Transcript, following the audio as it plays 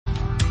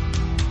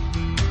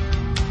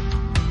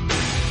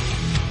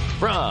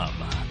From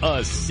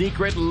a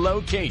secret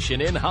location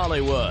in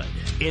Hollywood,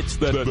 it's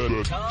the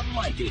Tom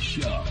Leykis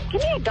Show.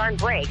 Give me a darn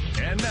break.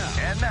 And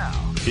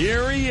now,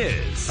 here he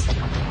is,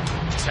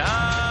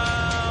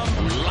 Tom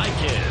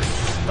Leykis.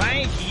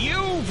 Thank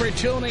you for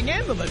tuning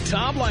in to the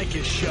Tom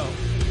Leykis Show.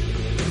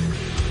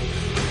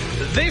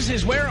 This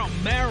is where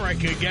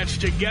America gets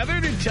together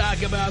to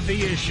talk about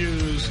the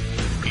issues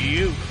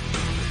you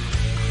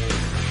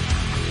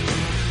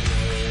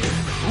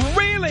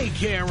really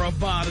care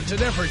about. It's a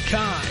different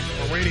kind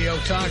of radio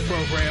talk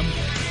program.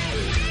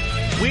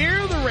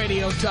 We're the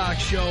radio talk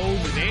show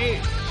that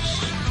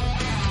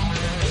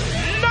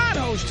is not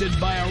hosted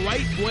by a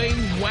right-wing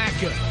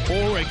wacko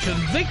or a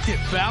convicted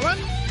felon.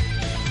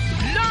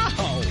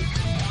 No!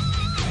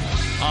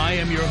 I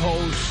am your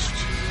host.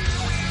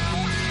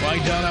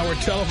 Write down our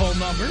telephone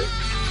number.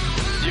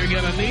 You're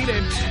going to need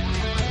it.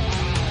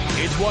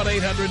 It's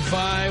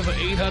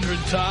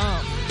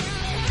 1-800-5800-TOM.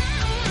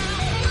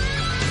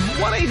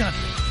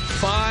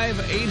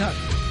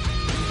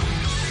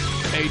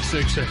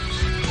 1-800-5800-866.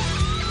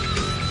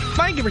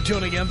 Thank you for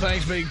tuning in.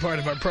 Thanks for being part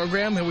of our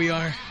program. Here we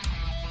are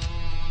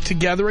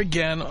together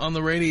again on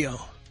the radio.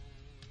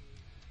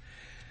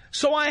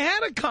 So I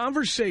had a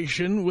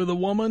conversation with a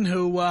woman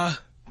who I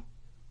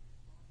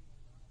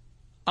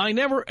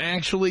never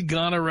actually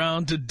got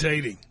around to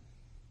dating.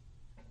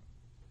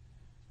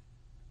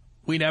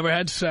 We never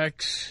had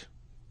sex.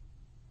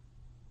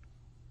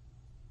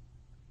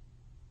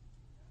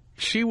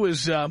 She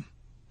was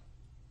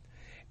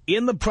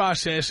in the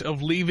process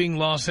of leaving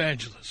Los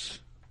Angeles.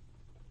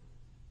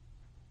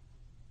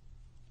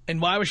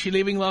 And why was she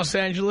leaving Los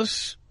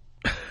Angeles?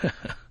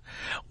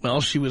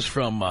 Well, she was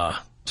from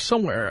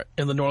somewhere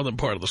in the northern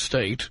part of the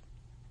state.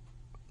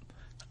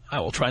 I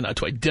will try not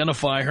to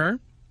identify her.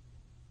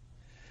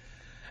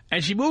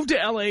 And she moved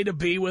to L.A. to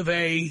be with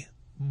a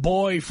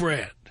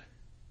boyfriend.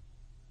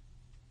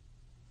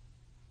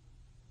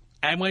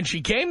 And when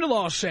she came to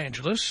Los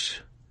Angeles,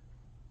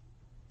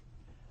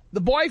 the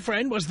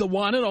boyfriend was the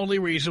one and only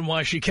reason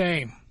why she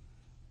came.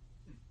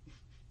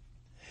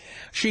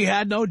 She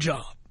had no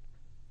job.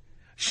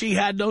 She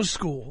had no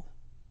school.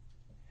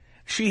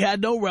 She had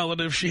no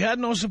relatives. She had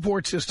no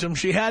support system.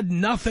 She had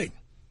nothing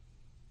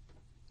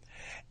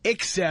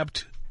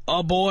except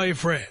a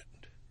boyfriend.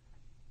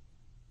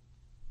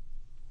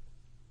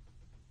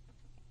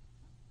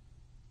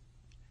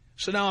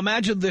 So now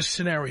imagine this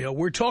scenario.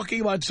 We're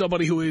talking about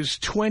somebody who is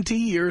 20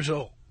 years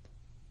old.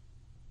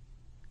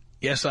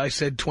 Yes, I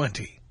said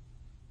 20.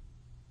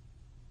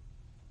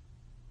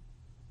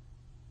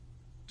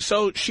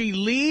 So she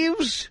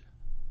leaves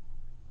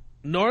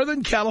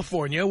Northern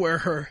California, where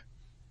her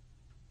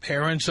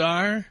parents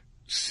are,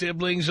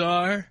 siblings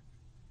are,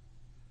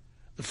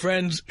 the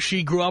friends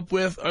she grew up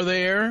with are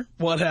there,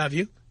 what have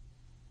you.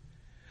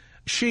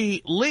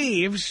 She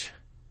leaves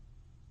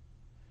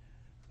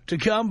to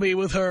come be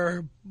with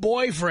her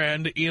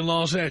boyfriend in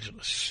Los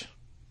Angeles.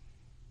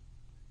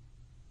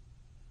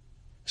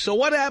 So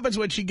what happens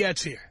when she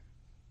gets here?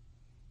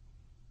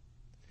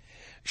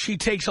 She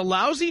takes a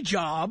lousy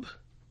job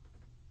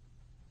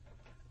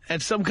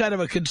at some kind of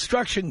a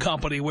construction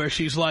company where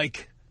she's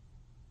like,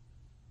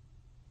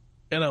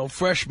 you know,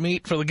 fresh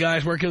meat for the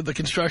guys working at the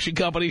construction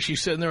company.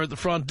 She's sitting there at the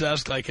front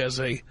desk like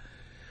as a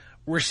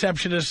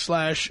receptionist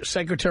slash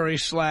secretary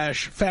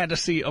slash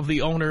fantasy of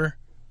the owner,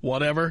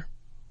 whatever.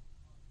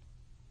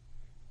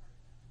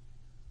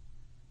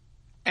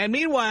 And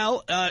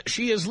meanwhile,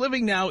 she is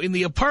living now in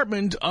the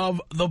apartment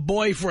of the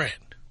boyfriend.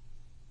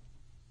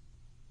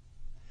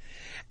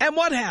 And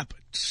what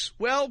happens?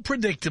 Well,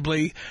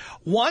 predictably,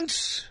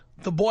 once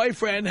the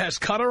boyfriend has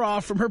cut her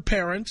off from her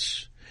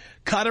parents,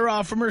 cut her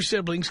off from her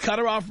siblings, cut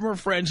her off from her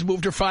friends,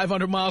 moved her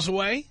 500 miles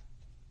away.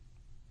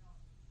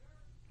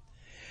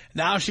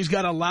 Now she's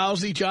got a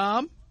lousy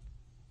job.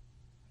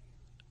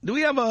 Do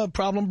we have a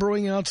problem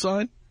brewing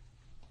outside?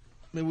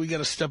 Maybe we got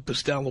to step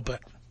this down a little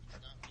bit.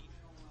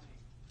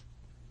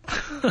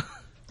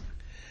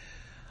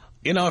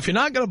 You know, if you're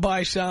not going to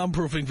buy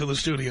soundproofing for the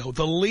studio,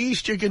 the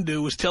least you can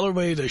do is tell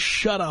everybody to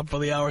shut up for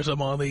the hours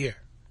I'm on the air.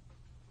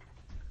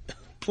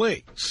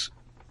 Please.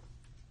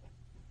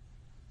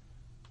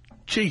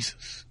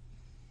 Jesus.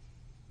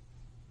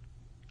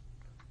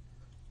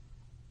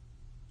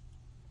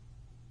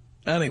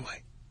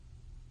 Anyway.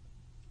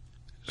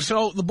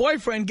 So the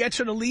boyfriend gets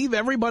her to leave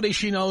everybody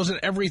she knows and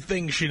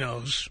everything she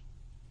knows.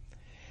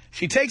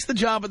 She takes the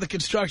job at the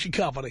construction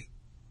company.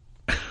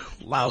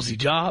 Lousy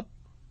job.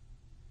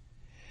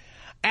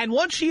 And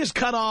once she is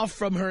cut off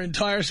from her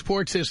entire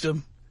support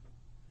system,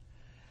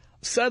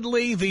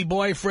 suddenly the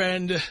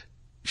boyfriend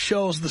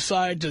shows the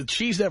side that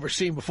she's never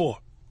seen before.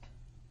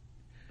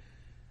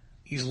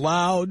 He's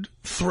loud,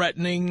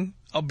 threatening,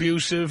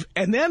 abusive,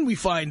 and then we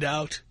find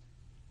out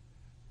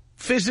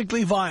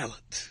physically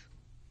violent.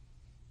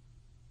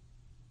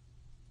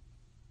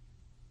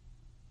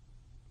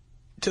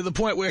 To the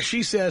point where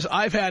she says,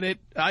 I've had it,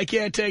 I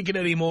can't take it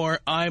anymore,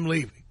 I'm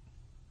leaving.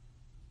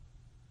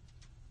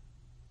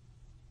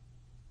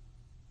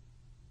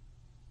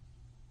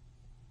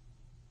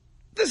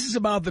 This is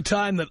about the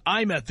time that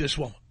I met this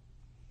woman.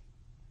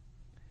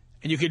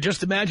 And you can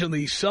just imagine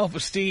the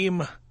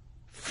self-esteem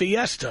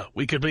fiesta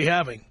we could be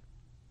having.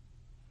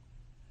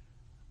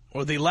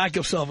 Or the lack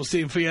of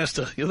self-esteem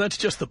fiesta. You know, that's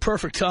just the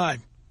perfect time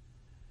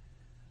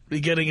to be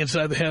getting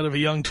inside the head of a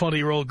young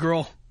 20-year-old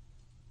girl.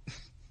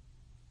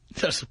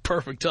 That's the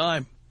perfect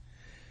time.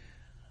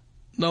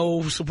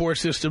 No support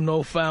system,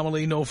 no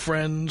family, no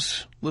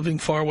friends, living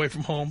far away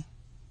from home.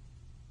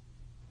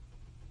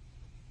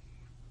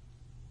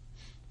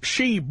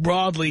 She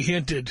broadly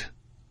hinted,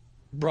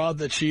 broad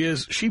that she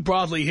is, she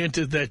broadly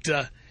hinted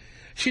that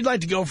she'd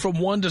like to go from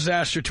one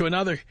disaster to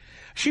another.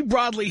 She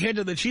broadly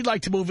hinted that she'd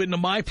like to move into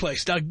my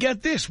place. Now,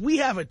 get this, we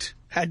haven't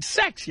had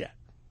sex yet.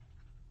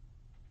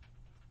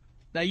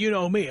 Now, you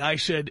know me. I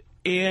said,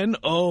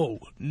 N-O,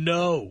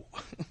 no.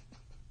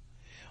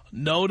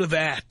 No to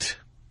that.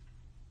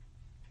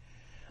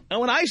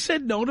 And when I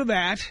said no to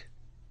that,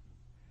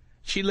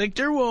 she licked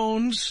her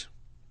wounds,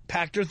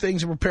 packed her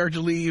things, and prepared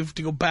to leave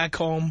to go back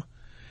home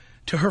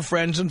to her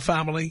friends and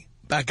family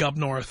back up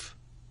north.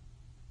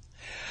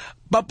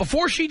 But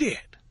before she did,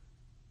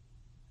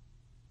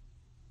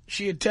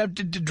 she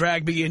attempted to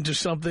drag me into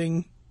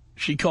something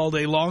she called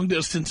a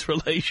long-distance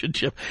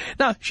relationship.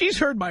 Now, she's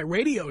heard my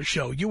radio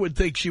show. You would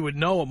think she would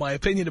know what my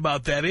opinion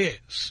about that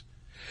is.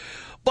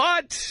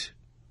 But,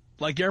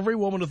 like every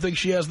woman who thinks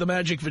she has the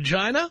magic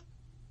vagina,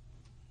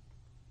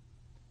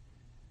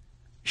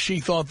 she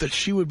thought that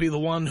she would be the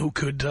one who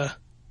could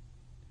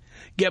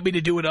get me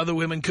to do what other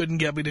women couldn't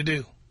get me to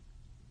do.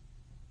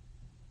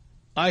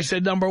 I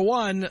said, number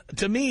one,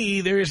 to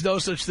me, there is no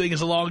such thing as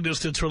a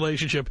long-distance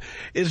relationship.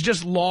 It's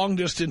just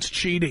long-distance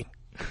cheating.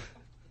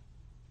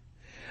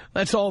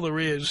 That's all there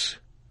is.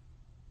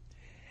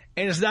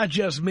 And it's not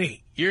just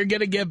me. You're going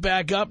to get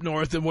back up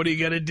north, and what are you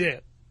going to do?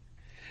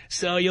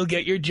 So you'll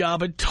get your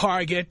job at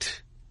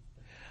Target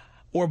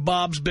or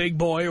Bob's Big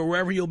Boy or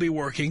wherever you'll be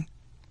working.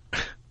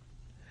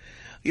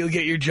 You'll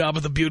get your job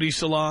at the beauty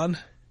salon.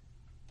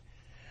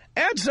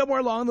 And somewhere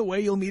along the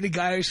way, you'll meet a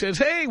guy who says,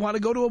 hey, want to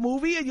go to a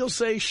movie? And you'll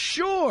say,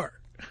 sure.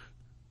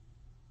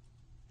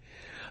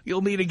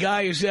 You'll meet a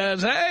guy who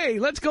says, hey,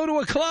 let's go to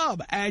a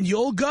club. And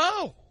you'll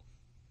go.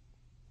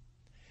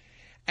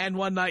 And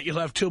one night you'll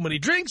have too many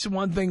drinks, and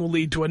one thing will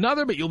lead to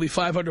another, but you'll be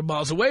 500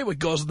 miles away. What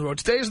goes on the road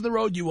stays on the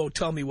road. You won't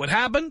tell me what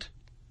happened.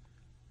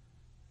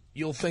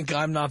 You'll think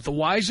I'm not the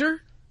wiser.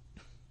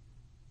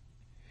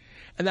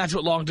 And that's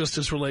what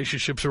long-distance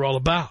relationships are all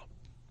about.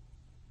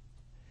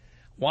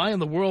 Why in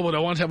the world would I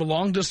want to have a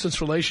long-distance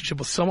relationship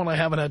with someone I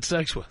haven't had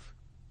sex with?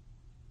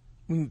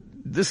 I mean,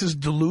 this is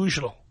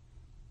delusional.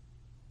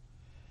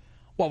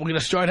 What, we're going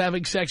to start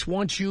having sex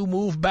once you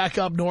move back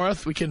up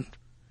north? We can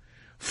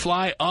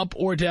fly up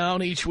or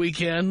down each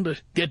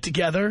weekend, get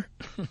together,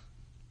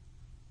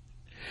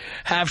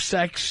 have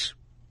sex,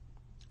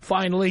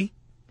 finally,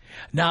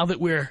 now that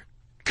we're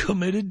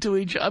committed to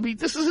each other. I mean,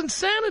 this is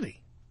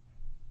insanity.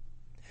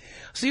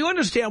 So you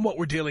understand what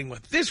we're dealing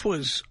with. This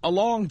was a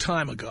long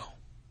time ago.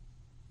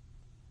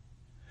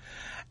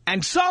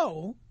 And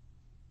so,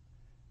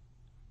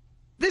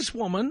 this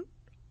woman,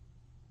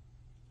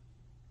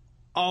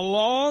 a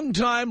long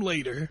time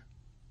later,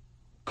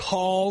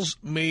 calls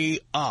me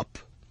up.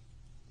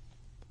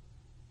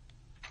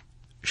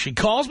 She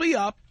calls me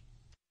up,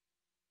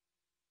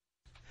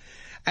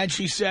 and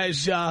she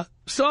says,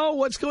 so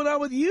what's going on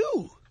with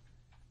you?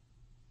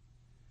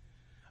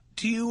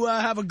 Do you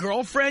have a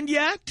girlfriend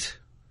yet?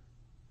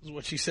 This is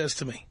what she says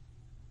to me.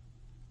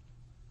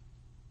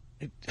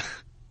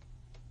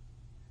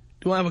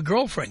 Do I have a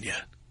girlfriend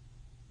yet?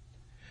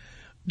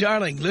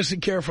 Darling,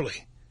 listen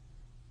carefully.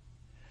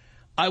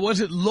 I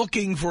wasn't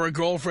looking for a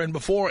girlfriend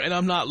before, and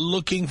I'm not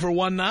looking for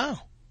one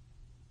now.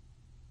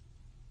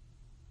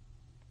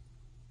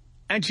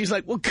 And she's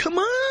like, well, come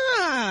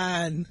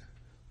on.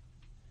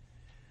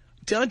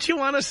 Don't you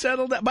want to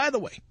settle that? By the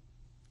way,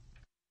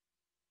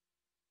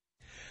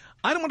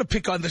 I don't want to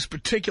pick on this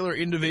particular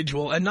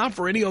individual, and not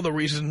for any other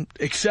reason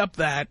except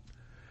that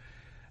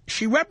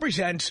she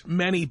represents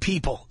many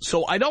people.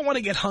 So I don't want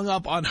to get hung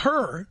up on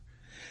her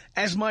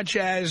as much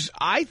as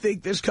I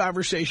think this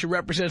conversation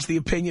represents the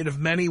opinion of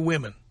many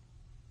women.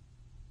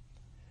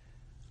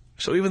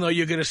 So even though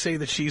you're going to say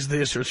that she's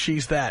this or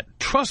she's that,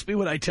 trust me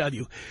when I tell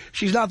you,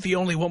 she's not the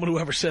only woman who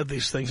ever said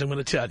these things, I'm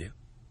going to tell you.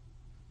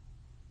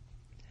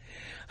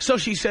 So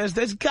she says,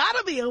 there's got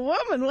to be a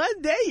woman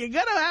one day. You're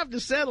going to have to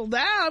settle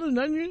down. And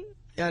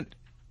then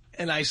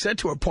and I said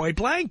to her point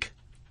blank,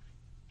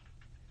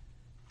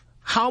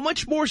 how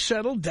much more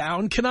settled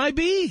down can I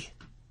be?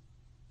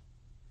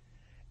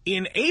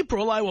 In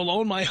April, I will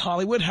own my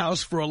Hollywood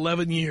house for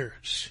 11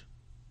 years.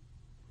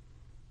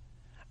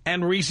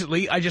 And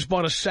recently, I just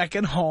bought a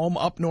second home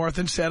up north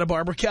in Santa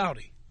Barbara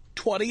County.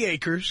 20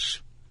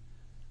 acres.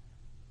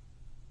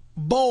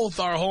 Both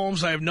are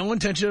homes I have no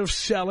intention of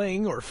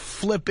selling or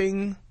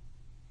flipping.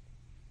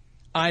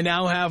 I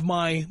now have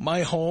my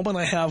home and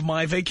I have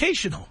my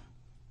vacation home.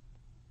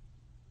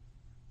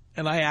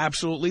 And I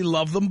absolutely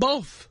love them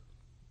both.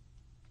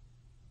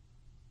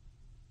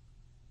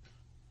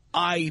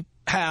 I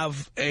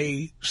have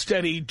a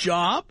steady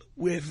job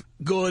with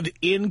good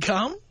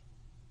income.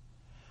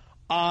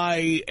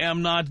 I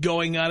am not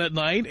going out at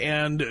night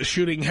and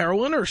shooting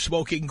heroin or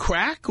smoking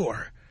crack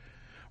or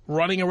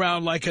running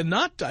around like a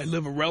nut. I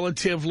live a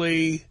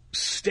relatively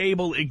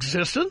stable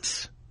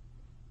existence.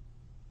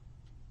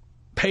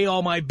 Pay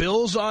all my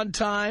bills on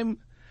time.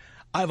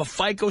 I have a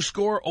FICO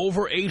score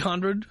over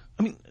 800.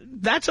 I mean,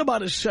 that's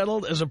about as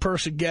settled as a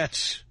person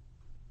gets.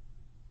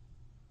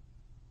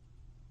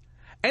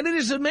 And it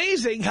is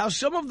amazing how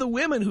some of the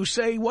women who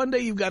say one day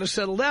you've got to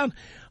settle down,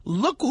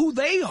 look who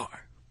they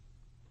are.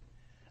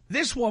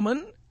 This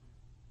woman,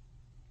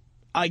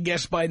 I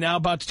guess by now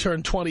about to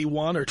turn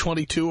 21 or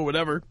 22 or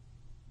whatever,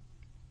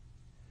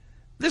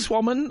 this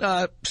woman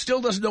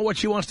still doesn't know what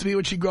she wants to be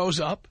when she grows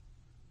up,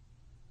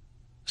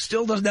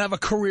 still doesn't have a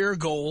career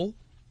goal,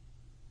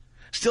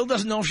 still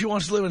doesn't know if she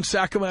wants to live in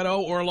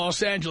Sacramento or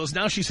Los Angeles.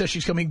 Now she says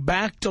she's coming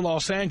back to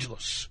Los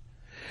Angeles.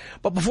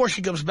 But before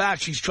she comes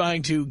back, she's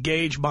trying to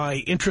gauge my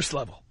interest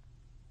level.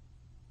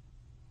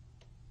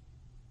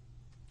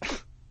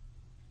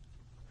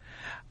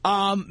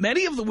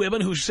 Many of the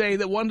women who say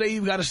that one day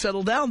you've got to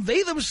settle down,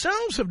 they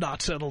themselves have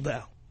not settled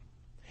down.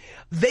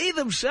 They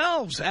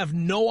themselves have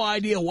no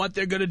idea what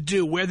they're going to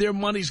do, where their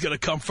money's going to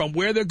come from,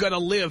 where they're going to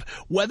live,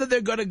 whether they're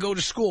going to go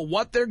to school,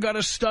 what they're going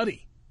to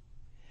study.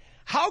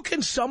 How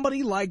can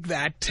somebody like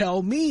that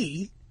tell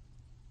me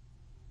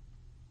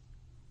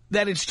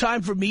that it's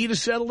time for me to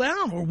settle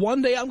down, or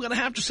one day I'm going to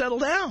have to settle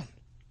down?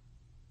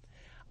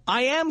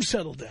 I am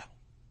settled down.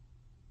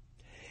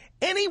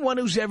 Anyone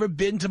who's ever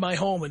been to my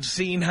home and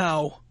seen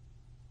how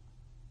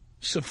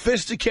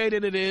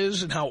sophisticated it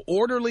is and how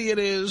orderly it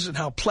is and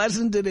how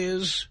pleasant it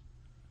is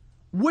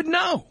would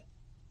know.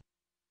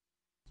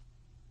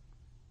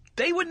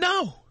 They would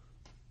know.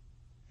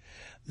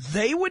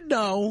 They would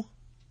know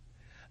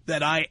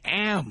that I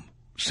am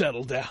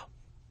settled down.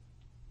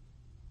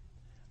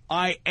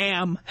 I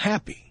am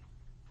happy.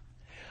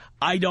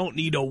 I don't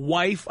need a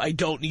wife, I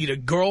don't need a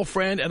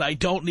girlfriend, and I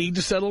don't need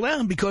to settle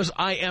down because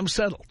I am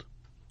settled.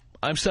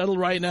 I'm settled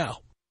right now.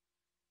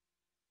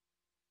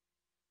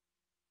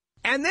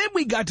 And then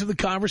we got to the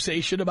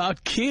conversation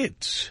about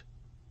kids.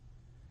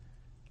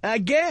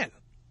 Again,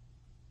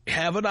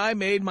 haven't I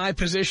made my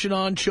position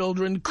on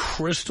children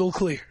crystal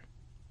clear?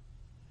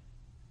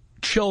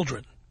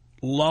 Children,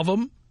 love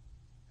them.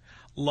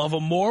 Love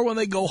them more when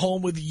they go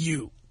home with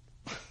you.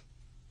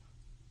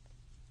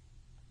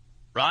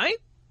 Right?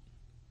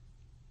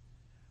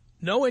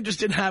 No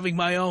interest in having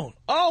my own.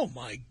 Oh,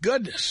 my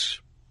goodness.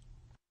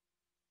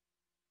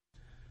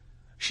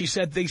 She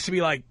said things to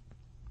me like,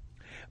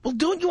 well,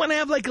 don't you want to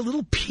have like a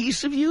little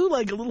piece of you?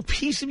 Like a little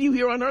piece of you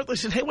here on Earth? I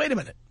said, hey, wait a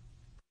minute.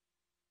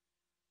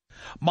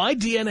 My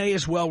DNA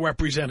is well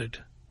represented.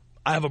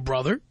 I have a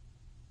brother.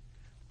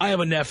 I have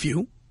a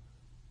nephew.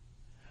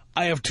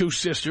 I have 2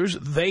 sisters.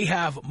 They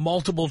have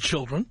multiple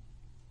children.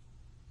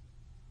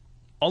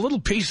 A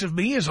little piece of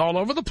me is all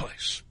over the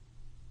place.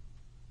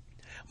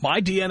 My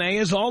DNA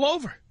is all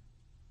over.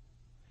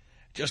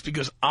 Just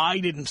because I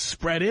didn't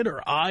spread it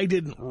or I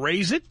didn't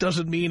raise it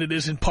doesn't mean it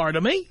isn't part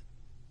of me.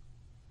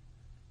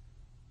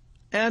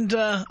 And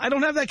I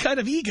don't have that kind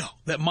of ego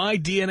that my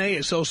DNA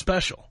is so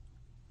special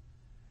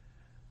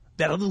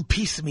that a little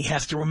piece of me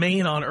has to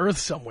remain on Earth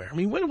somewhere. I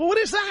mean, what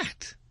is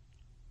that?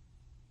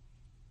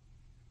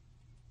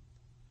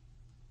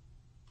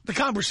 The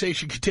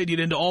conversation continued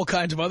into all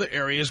kinds of other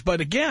areas,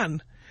 but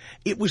again,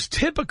 it was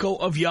typical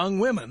of young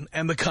women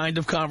and the kind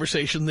of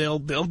conversation they'll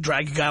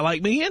drag a guy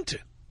like me into.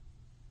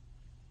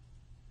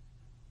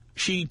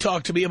 She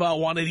talked to me about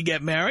wanting to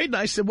get married, and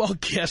I said, well,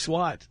 guess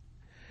what?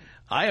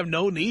 I have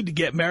no need to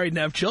get married and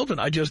have children.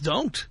 I just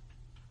don't.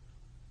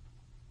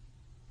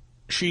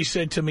 She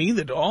said to me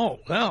that, oh,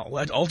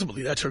 well,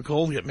 ultimately that's her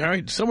goal, to get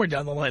married somewhere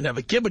down the line and have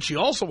a kid, but she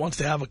also wants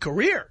to have a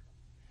career.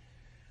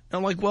 And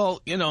I'm like,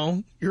 well, you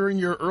know, you're in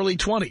your early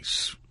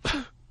 20s.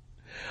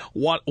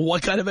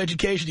 What kind of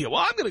education do you have?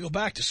 Well, I'm going to go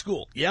back to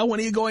school. Yeah, when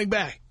are you going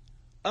back?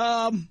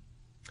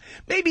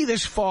 Maybe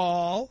this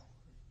fall.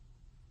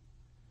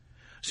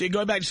 So you're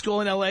going back to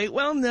school in L.A.?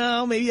 Well,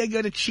 no, maybe I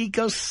go to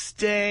Chico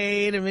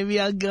State, or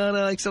maybe I'll go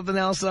to like something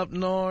else up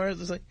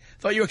north. It's like,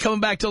 I thought you were coming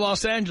back to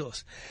Los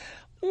Angeles.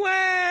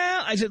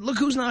 Well, I said, look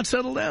who's not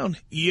settled down.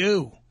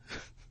 You.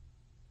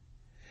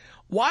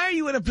 Why are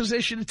you in a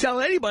position to tell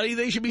anybody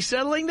they should be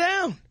settling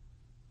down?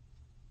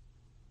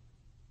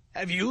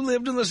 Have you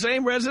lived in the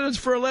same residence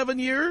for 11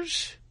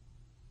 years?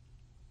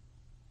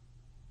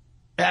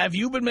 Have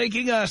you been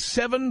making a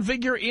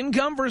 7-figure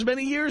income for as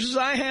many years as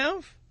I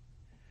have?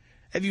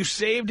 Have you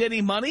saved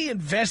any money,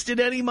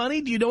 invested any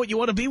money? Do you know what you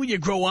want to be when you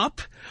grow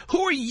up?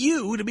 Who are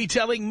you to be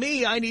telling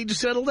me I need to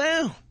settle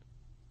down?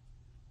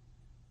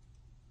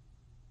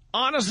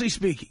 Honestly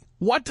speaking,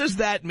 what does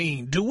that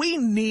mean? Do we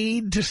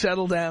need to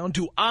settle down?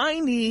 Do I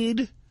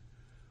need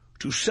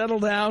to settle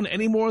down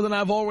any more than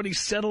I've already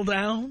settled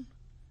down?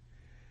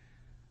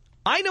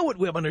 I know what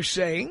women are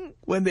saying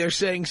when they're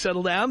saying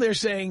settle down. They're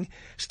saying,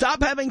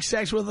 stop having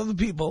sex with other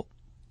people,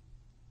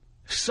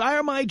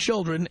 sire my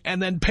children,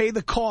 and then pay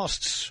the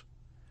costs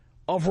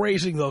of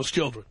raising those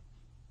children.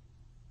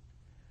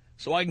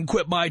 So I can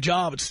quit my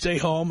job and stay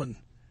home and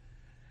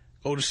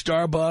go to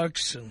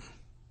Starbucks and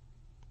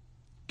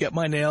get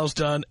my nails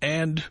done,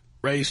 and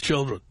raise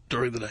children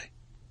during the day.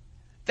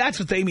 That's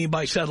what they mean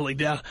by settling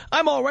down.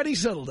 I'm already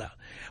settled down.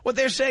 What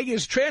they're saying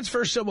is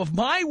transfer some of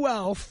my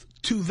wealth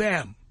to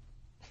them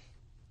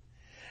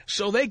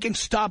so they can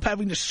stop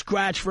having to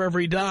scratch for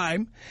every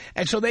dime,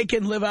 and so they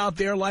can live out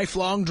their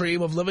lifelong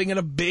dream of living in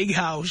a big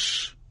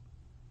house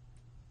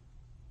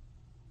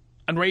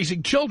and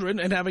raising children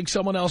and having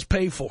someone else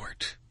pay for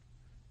it.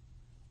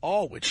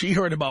 Oh, when she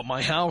heard about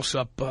my house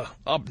up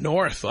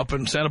north, up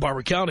in Santa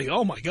Barbara County,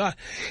 oh, my God.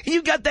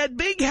 You got that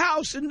big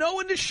house and no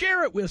one to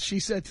share it with, she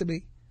said to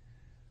me.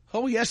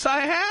 Oh, yes, I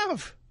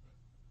have.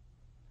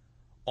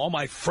 All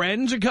my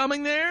friends are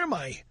coming there,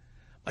 my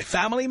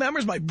family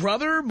members, my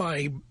brother,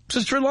 my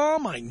sister-in-law,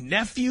 my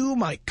nephew,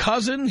 my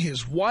cousin,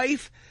 his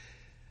wife.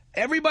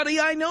 Everybody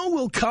I know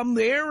will come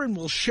there and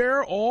will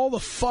share all the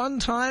fun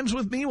times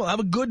with me, will have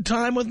a good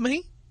time with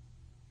me.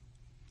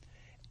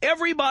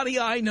 Everybody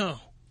I know.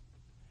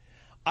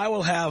 I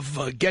will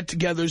have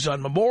get-togethers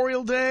on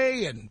Memorial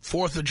Day and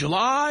 4th of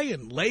July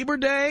and Labor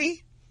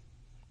Day.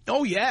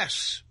 Oh,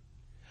 yes.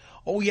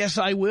 Oh, yes,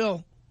 I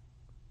will.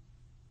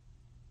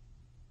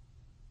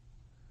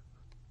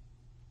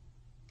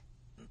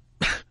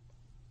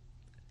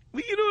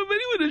 You don't have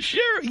anyone to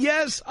share it.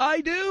 Yes, I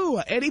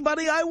do.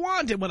 Anybody I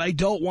want. And when I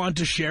don't want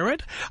to share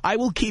it, I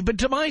will keep it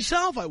to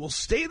myself. I will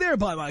stay there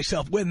by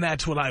myself when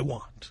that's what I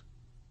want.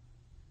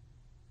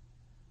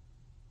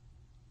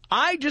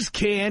 I just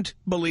can't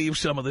believe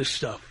some of this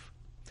stuff.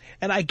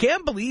 And I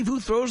can't believe who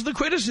throws the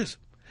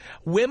criticism.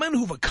 Women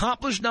who've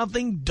accomplished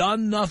nothing,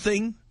 done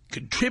nothing,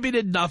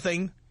 contributed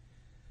nothing,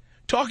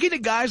 talking to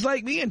guys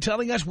like me and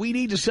telling us we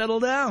need to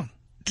settle down.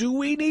 Do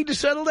we need to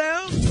settle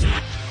down?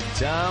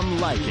 Tom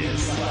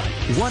Leykis.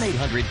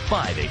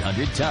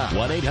 1-800-5800-TOM.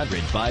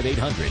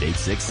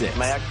 1-800-5800-866.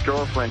 My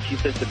ex-girlfriend, she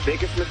says the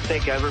biggest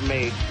mistake I ever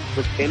made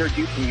was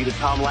introducing you to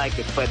Tom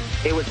Leykis, but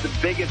it was the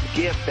biggest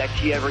gift that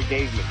she ever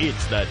gave me.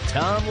 It's the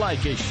Tom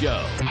Leykis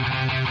Show.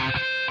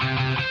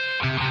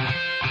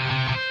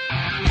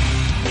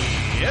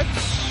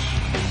 It's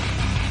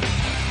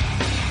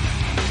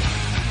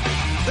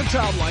the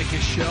Tom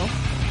Leykis Show.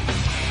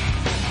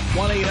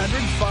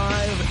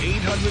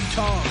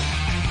 1-800-5800-TOM.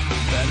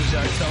 That is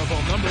our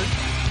telephone number.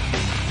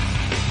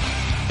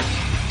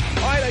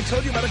 All right, I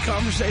told you about a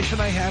conversation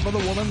I had with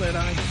a woman that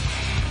I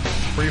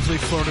briefly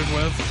flirted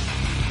with,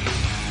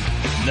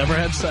 never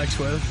had sex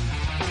with,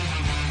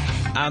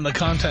 and the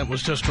content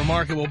was just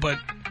remarkable, but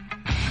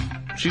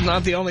she's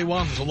not the only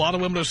one. There's a lot of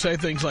women who say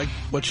things like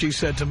what she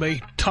said to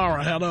me.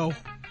 Tara, hello.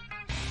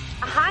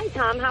 Hi,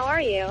 Tom. How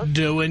are you?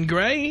 Doing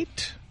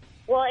great.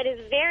 Well, it is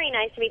very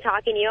nice to be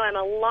talking to you. I'm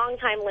a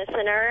long-time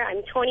listener.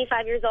 I'm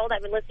 25 years old.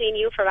 I've been listening to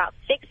you for about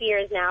 6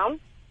 years now. And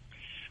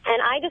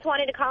I just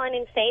wanted to call in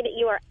and say that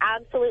you are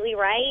absolutely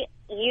right.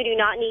 You do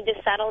not need to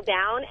settle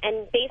down.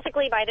 And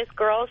basically by this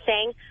girl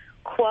saying,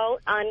 quote,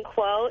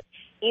 unquote,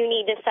 you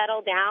need to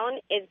settle down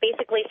is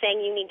basically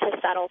saying you need to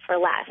settle for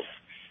less.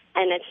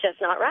 And it's just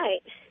not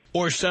right.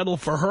 Or settle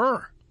for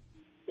her.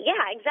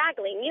 Yeah,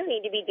 exactly. You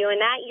need to be doing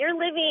that. You're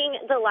living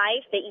the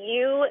life that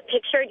you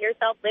pictured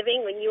yourself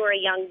living when you were a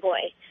young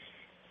boy.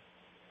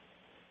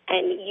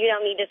 And you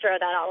don't need to throw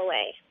that all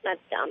away. That's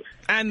dumb.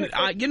 And,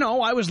 you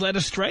know, I was led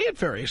astray at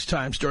various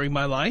times during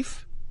my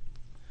life.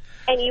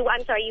 And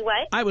I'm sorry, you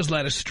what? I was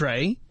led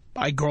astray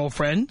by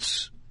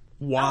girlfriends,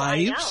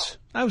 wives.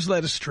 I was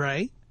led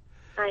astray.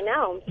 I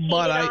know.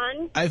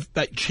 I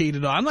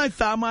cheated on. I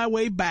found my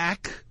way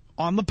back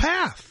on the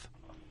path.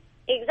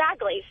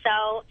 Exactly.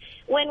 So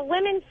when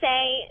women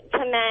say to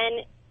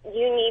men,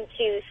 you need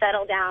to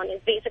settle down,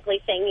 is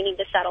basically saying you need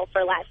to settle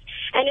for less.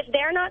 And if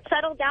they're not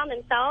settled down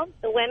themselves,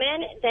 the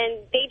women, then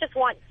they just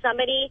want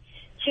somebody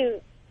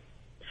to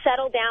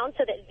settle down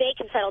so that they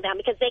can settle down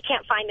because they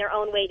can't find their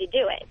own way to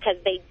do it because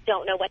they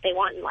don't know what they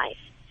want in life.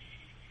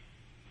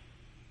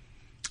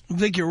 I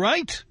think you're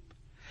right.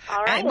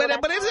 All right.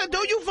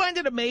 Don't you find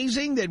it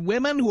amazing that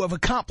women who have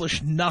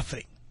accomplished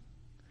nothing,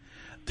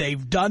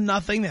 they've done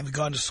nothing, they haven't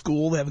gone to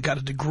school, they haven't got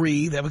a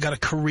degree, they haven't got a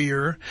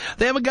career,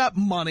 they haven't got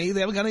money, they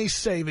haven't got any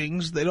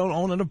savings, they don't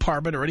own an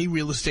apartment or any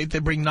real estate, they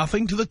bring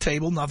nothing to the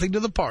table, nothing to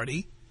the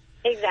party.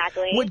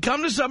 Exactly. Would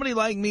come to somebody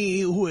like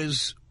me who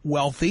is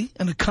wealthy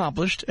and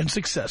accomplished and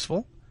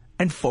successful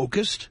and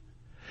focused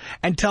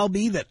and tell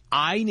me that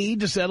I need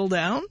to settle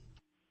down?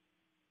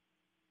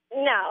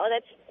 No,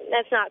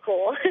 that's not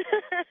cool.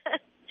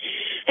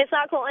 It's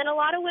not cool. And a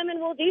lot of women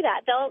will do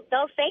that.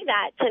 They'll say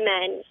that to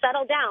men,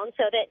 settle down,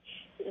 so that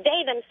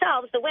they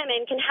themselves, the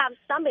women, can have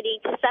somebody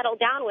to settle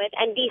down with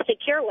and be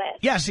secure with.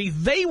 Yeah, see,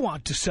 they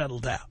want to settle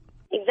down.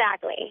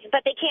 Exactly.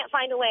 But they can't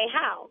find a way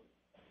how.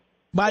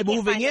 By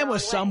moving in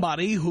with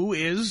somebody who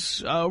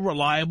is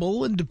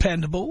reliable and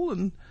dependable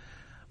and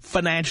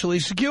financially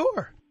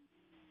secure.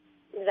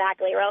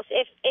 Exactly. Or else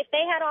if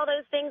they had all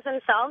those things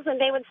themselves, then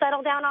they would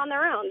settle down on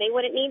their own. They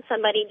wouldn't need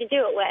somebody to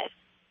do it with.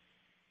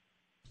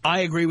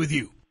 I agree with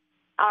you.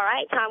 All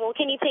right, Tom. Well,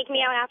 can you take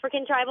me out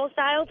African tribal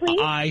style, please?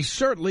 I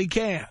certainly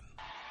can.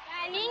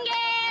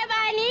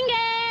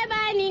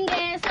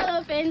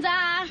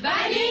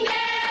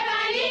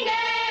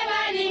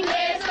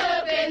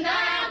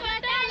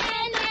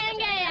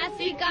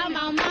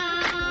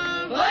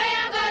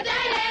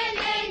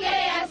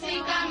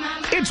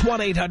 It's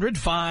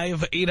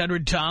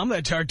 1-800-5800-TOM.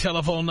 That's our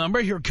telephone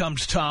number. Here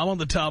comes Tom on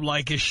the Tom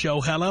Leykis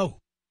Show. Hello.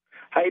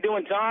 How you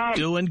doing, Tom?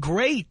 Doing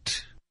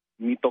great.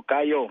 Mi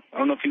tocayo. I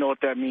don't know if you know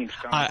what that means,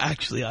 Tom.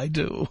 Actually, I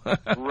do.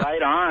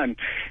 Right on.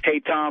 Hey,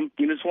 Tom,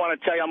 you just want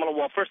to tell you,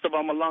 first of all,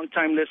 I'm a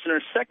long-time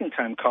listener,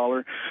 second-time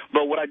caller.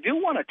 But what I do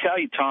want to tell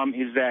you, Tom,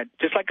 is that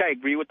just like I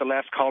agree with the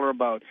last caller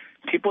about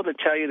people that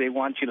tell you they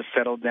want you to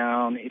settle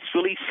down, it's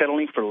really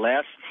settling for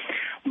less.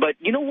 But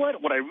you know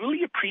what? What I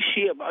really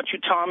appreciate about you,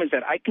 Tom, is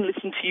that I can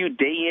listen to you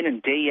day in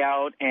and day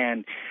out,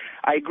 and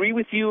I agree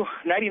with you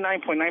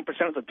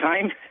 99.9% of the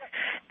time.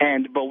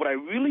 But what I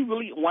really,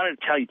 really wanted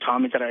to tell you,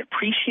 Tom, is that I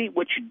appreciate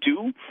what you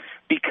do,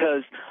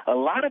 because a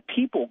lot of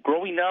people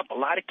growing up, a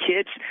lot of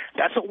kids,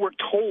 that's what we're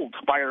told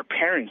by our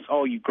parents.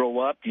 Oh, you grow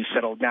up, you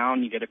settle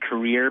down, you get a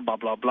career, blah,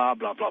 blah, blah,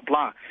 blah, blah,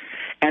 blah.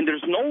 And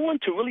there's no one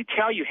to really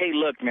tell you, hey,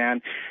 look,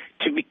 man,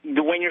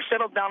 when you're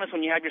settled down is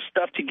when you have your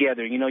stuff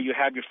together. You know, you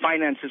have your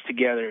finances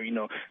together, you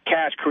know,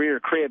 cash,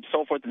 career, crib,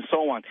 so forth and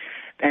so on.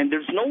 And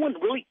there's no one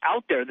really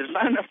out there. There's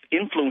not enough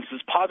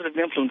influences, positive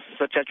influences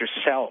such as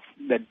yourself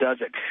that does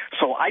it.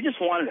 So I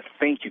just wanted to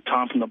thank you,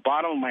 Tom, from the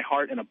bottom of my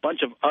heart, and a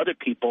bunch of other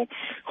people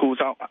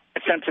whose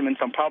sentiments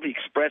I'm probably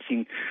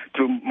expressing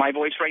through my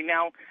voice right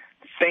now.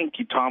 Thank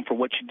you, Tom, for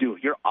what you do.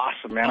 You're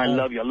awesome, man. I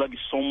love you. I love you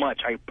so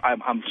much.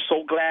 I'm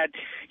so glad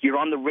you're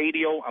on the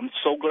radio. I'm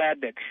so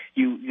glad that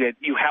you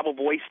have a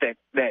voice that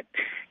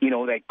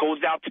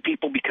goes out to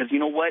people, because you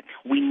know what?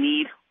 We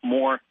need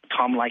more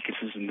Tom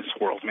Leykises in this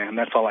world, man.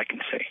 That's all I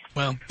can say.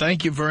 Well,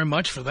 thank you very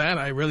much for that.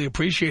 I really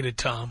appreciate it,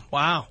 Tom.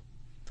 Wow.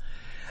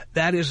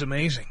 That is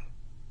amazing.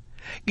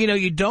 You know,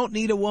 you don't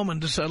need a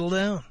woman to settle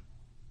down.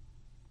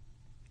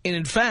 And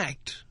in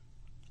fact,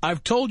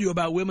 I've told you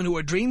about women who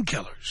are dream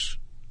killers.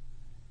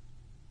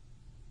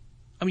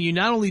 I mean,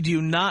 not only do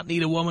you not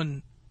need a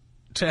woman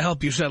to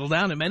help you settle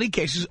down, in many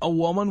cases, a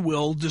woman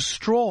will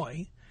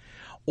destroy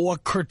or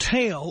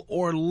curtail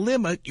or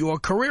limit your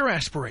career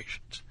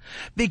aspirations.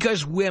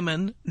 Because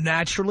women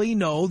naturally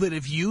know that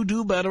if you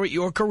do better at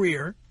your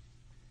career,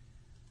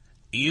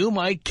 you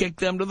might kick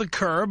them to the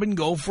curb and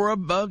go for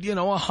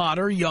a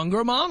hotter,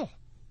 younger model.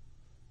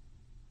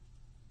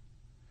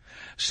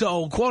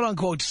 So,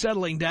 quote-unquote,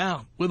 settling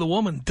down with a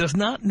woman does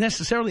not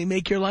necessarily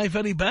make your life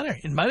any better.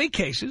 In many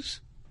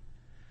cases,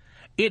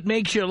 it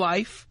makes your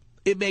life,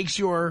 it makes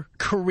your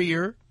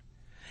career,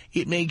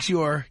 it makes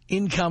your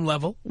income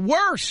level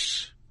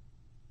worse.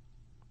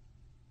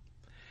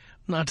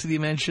 Not to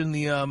mention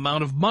the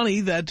amount of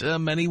money that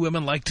many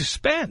women like to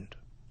spend,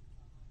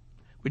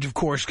 which, of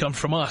course, comes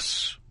from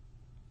us.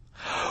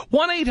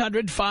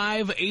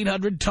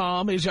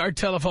 1-800-5800-TOM is our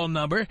telephone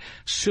number.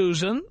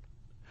 Susan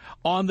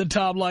on the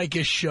Tom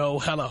Leykis Show.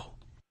 Hello.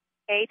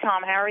 Hey,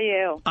 Tom. How are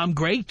you? I'm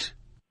great.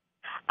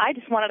 I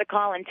just wanted to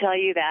call and tell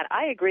you that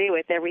I agree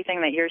with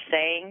everything that you're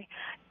saying.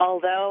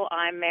 Although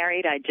I'm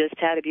married, I just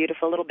had a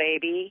beautiful little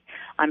baby.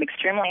 I'm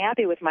extremely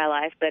happy with my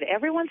life. But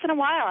every once in a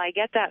while, I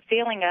get that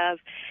feeling of,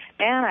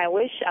 man, I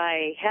wish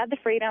I had the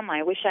freedom.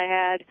 I wish I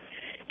had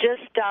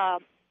just, the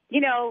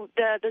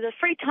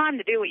free time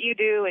to do what you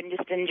do and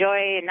just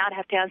enjoy and not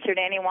have to answer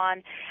to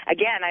anyone.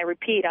 Again, I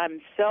repeat,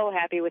 I'm so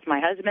happy with my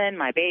husband,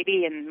 my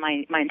baby, and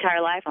my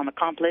entire life. I'm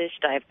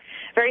accomplished. I'm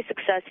very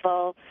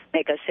successful,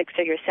 make a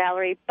six-figure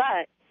salary.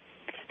 But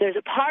there's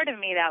a part of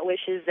me that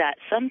wishes that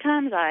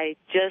sometimes I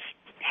just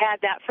had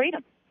that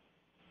freedom.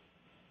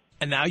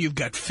 And now you've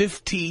got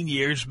 15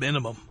 years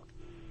minimum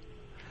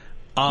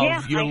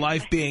of your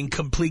life being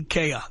complete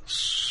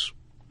chaos.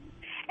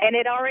 And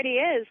it already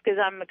is, because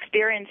I'm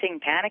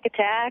experiencing panic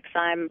attacks.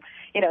 I'm,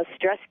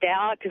 stressed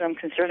out because I'm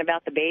concerned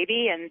about the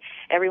baby. And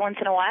every once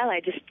in a while,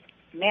 I just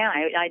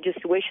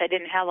wish I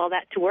didn't have all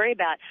that to worry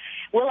about.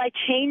 Will I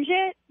change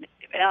it?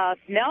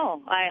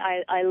 No.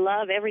 I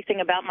love everything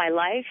about my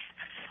life.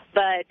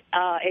 But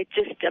it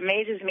just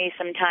amazes me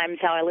sometimes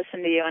how I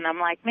listen to you, and I'm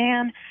like,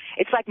 man,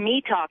 it's like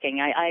me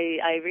talking.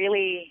 I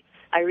really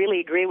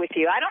agree with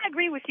you. I don't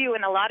agree with you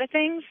in a lot of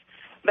things,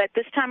 but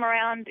this time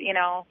around,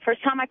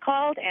 first time I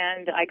called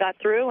and I got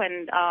through,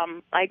 and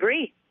I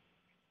agree.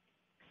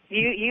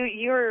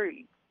 You're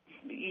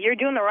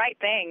doing the right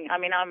thing. I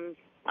mean,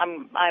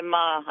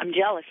 I'm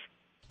jealous.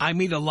 I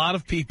meet a lot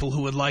of people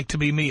who would like to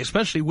be me,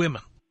 especially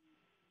women.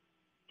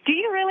 Do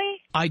you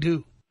really? I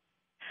do.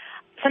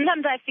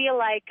 Sometimes I feel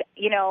like,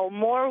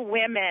 more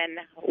women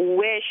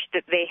wish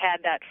that they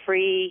had that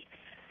free,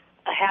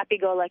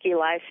 happy-go-lucky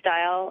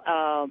lifestyle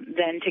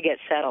than to get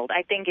settled.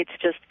 I think it's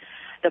just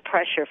the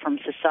pressure from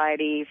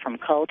society, from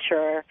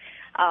culture.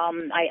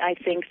 I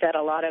think that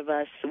a lot of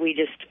us, we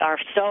just are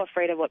so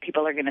afraid of what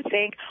people are going to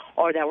think,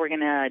 or that we're going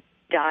to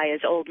die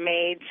as old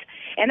maids.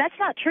 And that's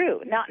not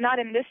true. Not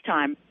in this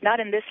time, not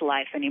in this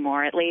life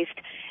anymore, at least.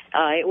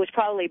 It was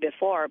probably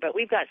before. But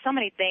we've got so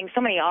many things,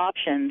 so many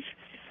options.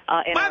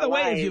 By the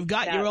way, if you've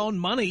got your own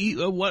money,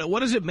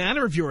 what does it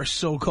matter if you're a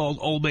so-called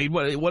old maid?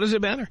 What does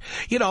it matter?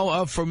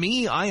 For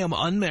me, I am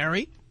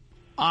unmarried.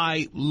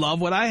 I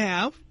love what I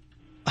have.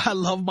 I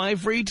love my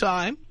free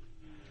time.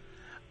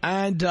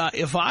 And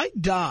if I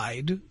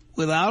died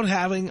without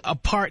having a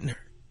partner,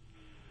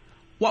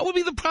 what would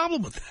be the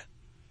problem with that?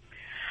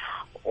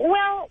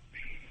 Well,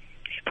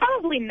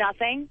 probably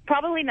nothing.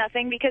 Probably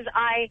nothing, because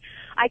I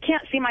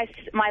can't see my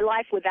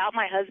life without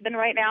my husband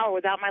right now, or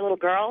without my little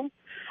girl.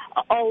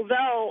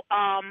 Although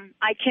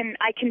I can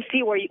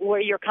see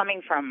where you're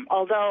coming from.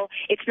 Although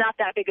it's not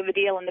that big of a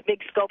deal in the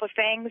big scope of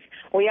things.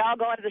 We all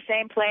go to the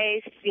same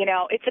place. You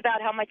know, it's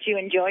about how much you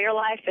enjoy your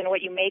life and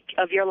what you make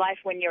of your life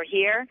when you're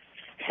here.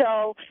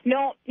 So,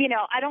 no, you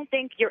know, I don't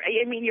think you're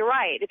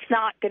right. It's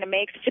not going to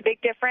make such a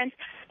big difference.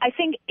 I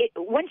think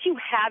once you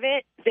have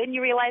it, then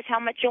you realize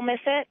how much you'll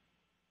miss it.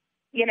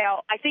 You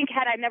know, I think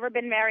had I never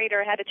been married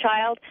or had a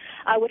child,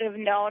 I would have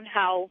known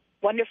how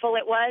wonderful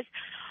it was.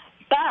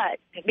 But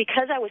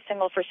because I was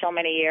single for so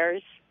many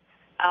years,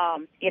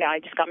 you know, I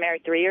just got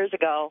married 3 years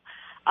ago,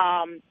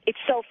 it's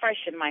so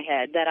fresh in my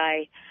head that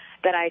I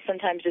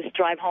sometimes just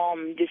drive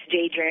home just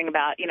daydreaming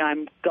about, you know,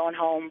 I'm going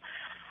home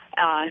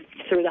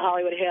through the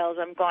Hollywood Hills.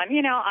 I'm going,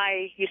 you know,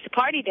 I used to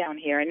party down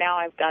here, and now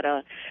I've got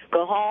to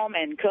go home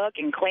and cook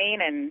and clean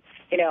and,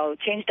 you know,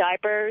 change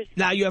diapers.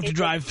 Now you have to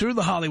drive through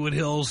the Hollywood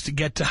Hills to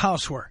get to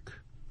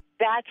housework.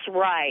 That's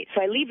right.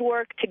 So I leave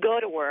work to go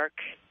to work.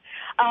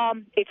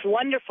 It's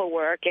wonderful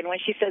work, and when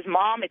she says,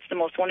 Mom, it's the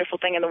most wonderful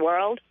thing in the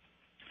world.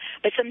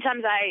 But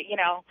sometimes I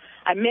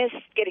miss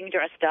getting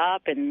dressed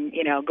up and,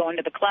 you know, going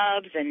to the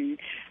clubs and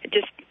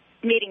just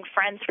meeting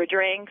friends for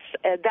drinks.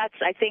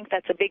 I think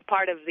that's a big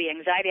part of the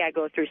anxiety I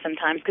go through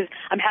sometimes, because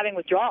I'm having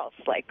withdrawals.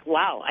 Like,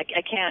 wow,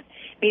 I can't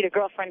meet a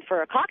girlfriend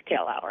for a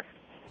cocktail hour.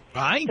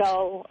 Right.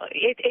 So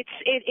it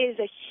is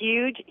a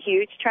huge,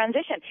 huge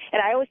transition.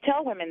 And I always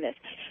tell women this.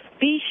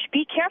 Be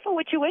careful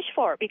what you wish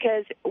for,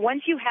 because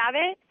once you have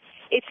it,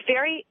 it's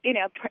very, you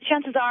know,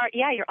 chances are,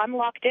 yeah, you're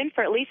unlocked in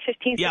for at least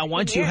 15, 16 Yeah,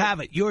 once years. you have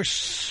it, you're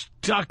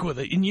stuck with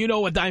it. And you know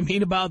what I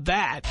mean about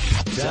that.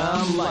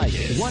 Tom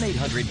Leykis.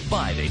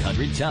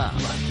 1-800-5800-TOM.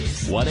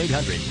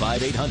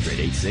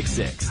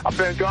 1-800-5800-866. I've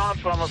been gone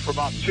from her for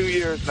about 2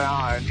 years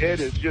now, and it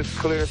is just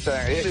clear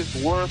saying it is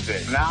worth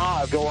it. Now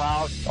I go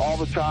out all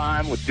the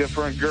time with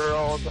different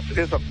girls.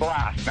 It's a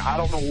blast. I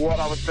don't know what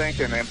I was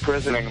thinking,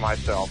 imprisoning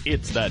myself.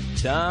 It's the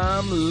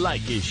Tom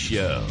Leykis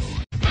Show.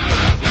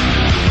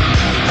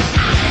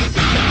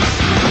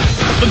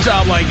 The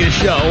Tom Leykis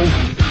Show.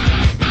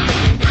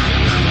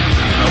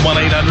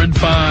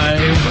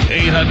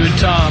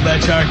 1-800-5800-TOM.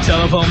 That's our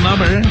telephone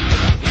number.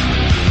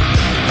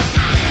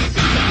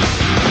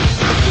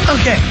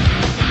 Okay.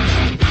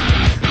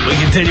 We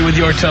continue with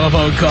your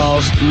telephone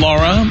calls.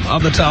 Laura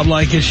on the Tom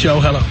Leykis Show.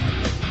 Hello.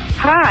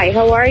 Hi,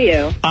 how are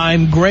you?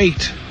 I'm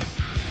great.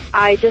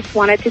 I just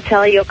wanted to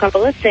tell you a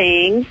couple of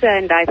things,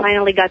 and I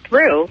finally got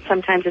through.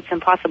 Sometimes it's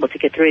impossible to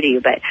get through to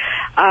you, but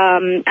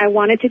I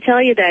wanted to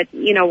tell you that,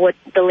 you know, what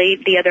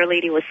the other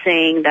lady was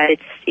saying, that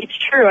it's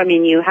true. I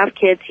mean, you have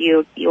kids,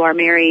 you are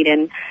married,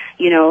 and,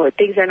 you know,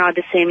 things are not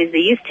the same as they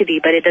used to be,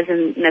 but it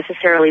doesn't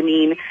necessarily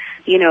mean,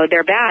 you know,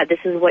 they're bad.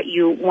 This is what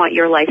you want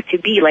your life to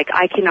be. Like,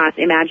 I cannot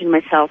imagine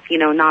myself, you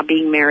know, not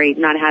being married,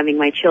 not having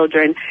my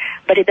children,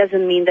 but it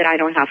doesn't mean that I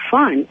don't have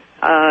fun.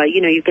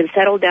 You know, you can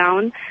settle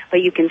down,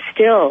 but you can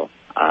still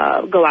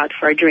go out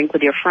for a drink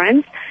with your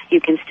friends.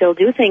 You can still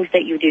do things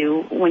that you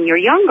do when you're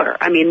younger.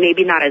 I mean,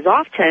 maybe not as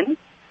often,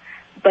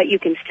 but you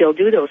can still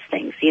do those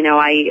things. You know,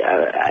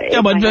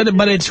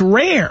 but it's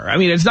rare. I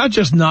mean, it's not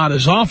just not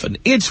as often.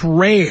 It's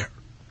rare.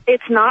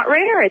 It's not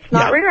rare. It's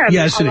not rare. I mean,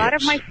 yes, a lot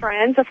of my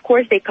friends, of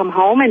course, they come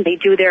home and they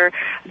do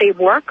they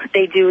work,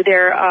 they do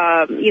their,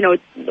 you know,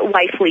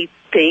 wifely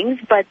things,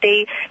 but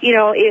they, you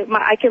know,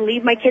 I can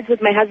leave my kids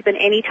with my husband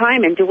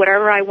anytime and do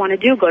whatever I want to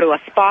do, go to a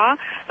spa,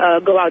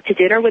 go out to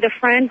dinner with a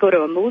friend, go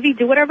to a movie,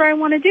 do whatever I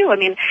want to do. I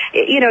mean,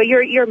 you know,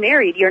 you're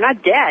married, you're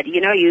not dead, you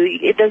know,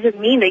 it doesn't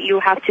mean that you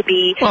have to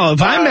be... Well,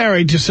 if I'm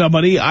married to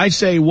somebody, I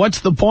say,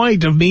 what's the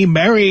point of me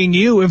marrying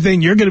you if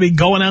then you're going to be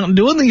going out and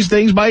doing these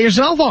things by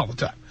yourself all the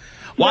time?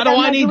 Why do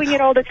I need... I'm not doing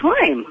it all the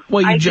time.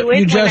 Well,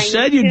 you just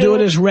said you do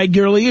it as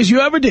regularly as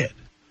you ever did.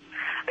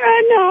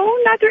 No,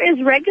 not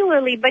as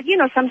regularly, but, you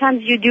know,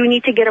 sometimes you do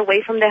need to get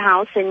away from the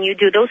house and you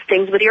do those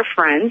things with your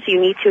friends. You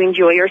need to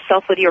enjoy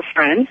yourself with your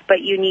friends, but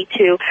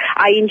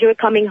I enjoy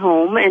coming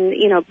home and,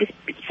 you know,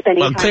 spending time.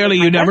 Well, clearly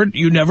you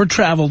never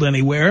traveled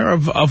anywhere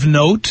of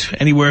note,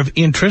 anywhere of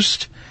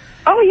interest.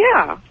 Oh,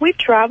 yeah, we've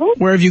traveled.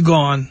 Where have you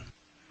gone?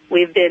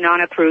 We've been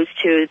on a cruise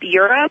to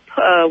Europe.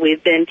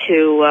 We've been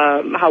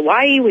to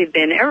Hawaii. We've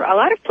been a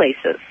lot of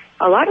places.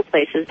 A lot of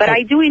places, but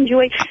I do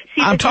enjoy...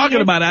 I'm talking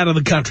about out of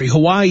the country.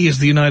 Hawaii is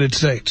the United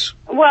States.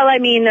 Well, I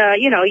mean,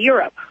 you know,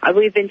 Europe.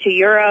 We've been to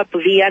Europe,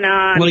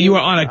 Vienna. Well, you were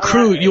on a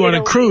cruise. You were on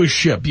a cruise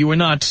ship. You were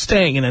not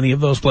staying in any of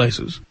those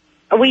places.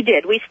 We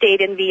did. We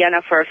stayed in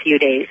Vienna for a few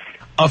days.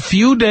 A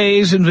few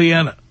days in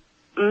Vienna.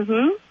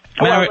 Mm-hmm.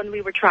 Well, when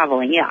we were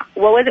traveling, yeah.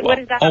 What is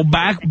that? Oh,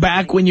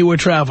 back when you were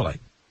traveling.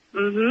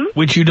 Mm-hmm.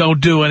 Which you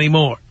don't do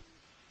anymore.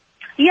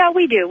 Yeah,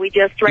 we do. We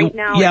just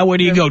now... Yeah, where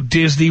do you go?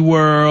 Disney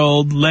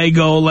World,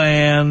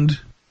 Legoland?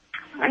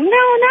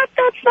 No,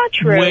 that's not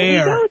true.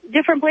 Where? We go to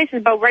different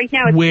places, but right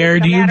now... Where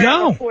do you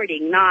go?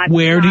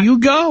 Where do you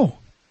go?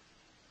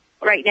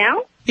 Right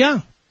now?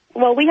 Yeah.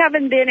 Well, we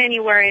haven't been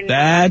anywhere in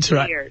That's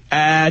right. years.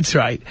 That's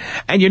right.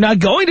 And you're not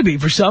going to be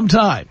for some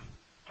time.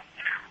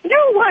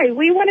 No, why?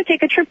 We want to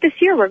take a trip this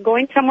year. We're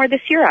going somewhere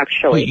this year,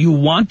 actually. Wait, you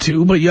want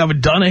to, but you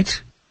haven't done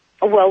it.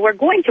 Well, we're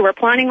going to. We're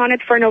planning on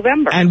it for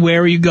November. And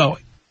where are you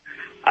going?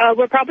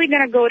 We're probably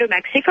going to go to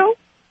Mexico.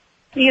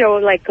 You know,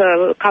 like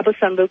Cabo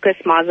San Lucas,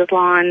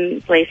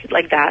 Mazatlan, places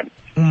like that.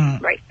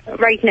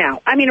 Right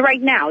now. I mean,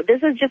 right now.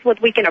 This is just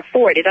what we can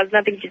afford. It has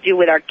nothing to do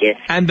with our kids.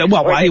 And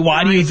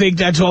why do you think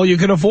that's all you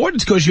can afford?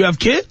 It's because you have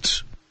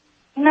kids.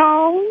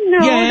 No.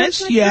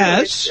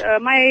 Yes.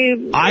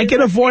 I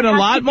can afford a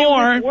lot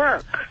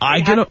more.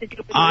 I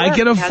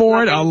can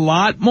afford a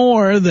lot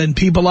more than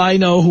people I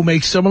know who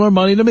make similar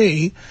money to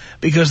me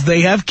because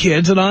they have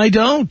kids and I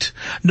don't.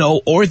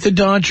 No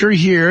orthodonture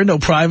here, no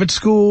private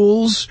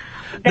schools,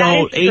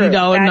 no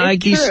 $80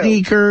 Nike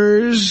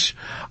sneakers,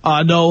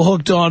 no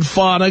hooked on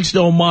phonics,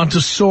 no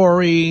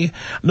Montessori,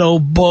 no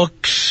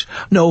books,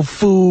 no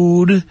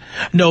food,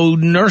 no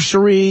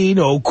nursery,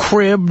 no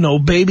crib, no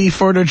baby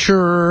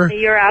furniture.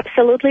 You're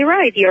absolutely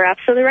right.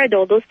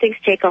 All those things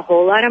take a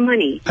whole lot of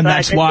money. And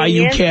that's why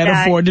you can't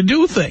afford to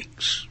do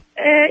things.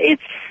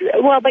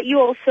 But you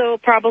also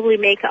probably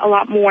make a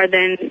lot more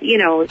than, you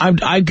know.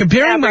 I'm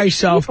comparing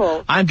myself.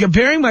 People. I'm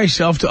comparing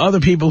myself to other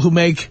people who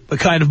make the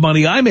kind of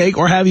money I make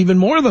or have even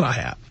more than I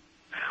have.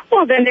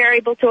 Well, then they're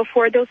able to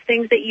afford those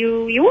things that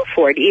you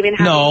afford, even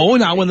having... No,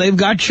 not when they've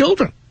got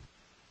children.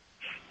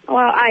 Well,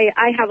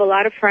 I have a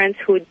lot of friends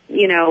who,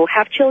 you know,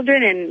 have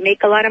children and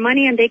make a lot of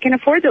money, and they can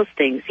afford those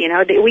things. You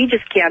know, we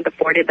just can't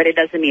afford it, but it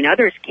doesn't mean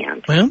others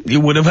can't. Well, you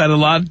would have had a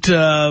lot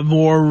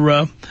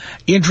more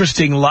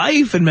interesting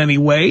life in many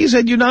ways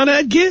had you not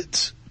had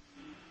kids.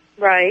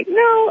 Right.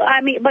 No,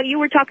 I mean, but you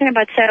were talking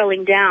about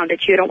settling down,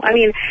 that you don't, I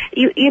mean,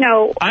 you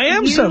know. I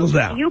am settled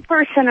down. You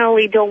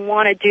personally don't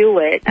want to do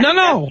it.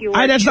 No,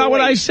 that's not what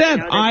I said.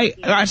 You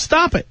know,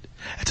 stop it.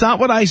 It's not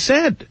what I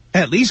said.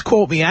 At least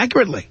quote me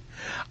accurately.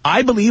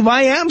 I believe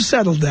I am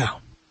settled down.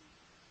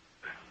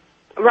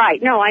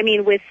 Right. No, I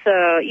mean with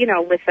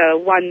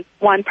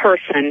one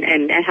person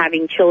and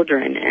having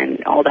children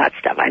and all that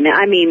stuff.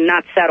 I mean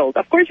not settled.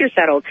 Of course you're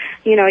settled.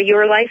 You know,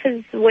 your life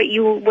is what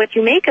you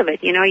make of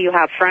it. You know, you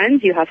have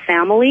friends, you have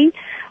family,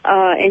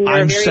 and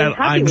you're very happy with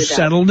that. I'm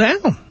settled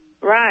down.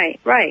 Right.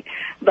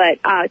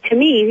 But to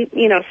me,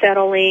 you know,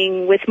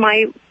 settling with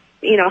my,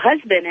 you know,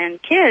 husband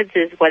and kids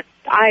is what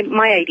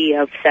my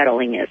idea of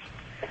settling is.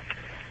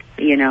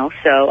 You know,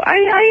 so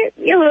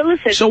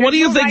listen. So what do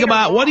you think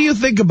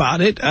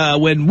about it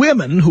when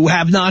women who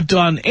have not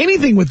done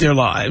anything with their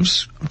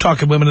lives, I'm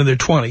talking women in their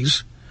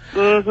 20s,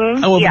 who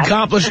have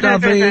accomplished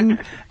nothing,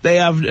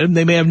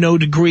 they may have no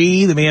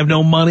degree, they may have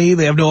no money,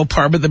 they have no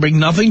apartment, they bring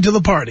nothing to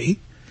the party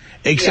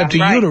except a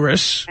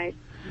uterus. Right.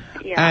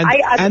 Yeah.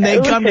 And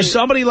they come to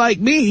somebody like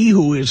me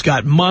who has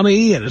got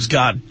money and has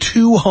got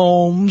 2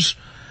 homes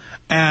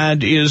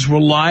and is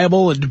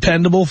reliable and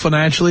dependable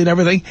financially and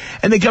everything,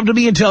 and they come to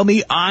me and tell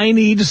me I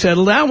need to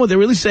settle down. What they're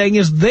really saying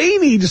is they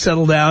need to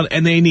settle down,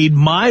 and they need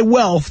my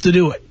wealth to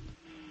do it.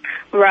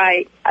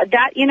 Right.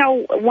 That, you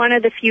know, one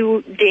of the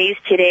few days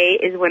today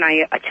is when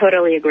I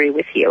totally agree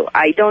with you.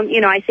 I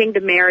think the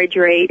marriage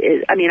rate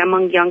is, I mean,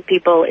 among young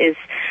people is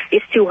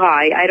too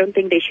high. I don't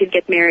think they should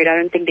get married. I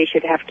don't think they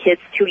should have kids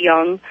too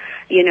young,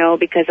 you know,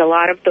 because a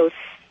lot of those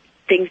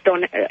things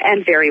don't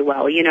end very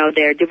well. You know,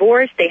 they're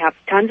divorced, they have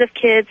tons of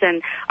kids,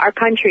 and our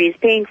country is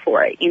paying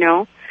for it, you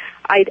know.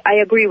 I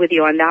agree with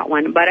you on that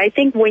one. But I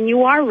think when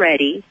you are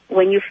ready,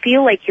 when you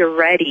feel like you're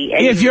ready...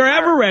 If you're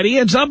ever ready,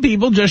 and some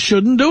people just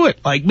shouldn't do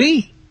it, like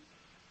me.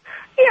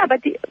 Yeah,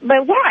 but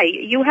why?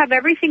 You have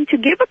everything to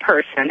give a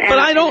person. But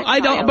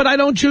I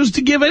don't choose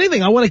to give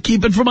anything. I want to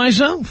keep it for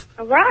myself.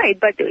 Right,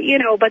 but you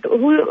know,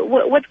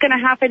 what's going to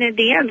happen at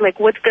the end? Like,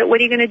 what are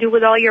you going to do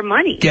with all your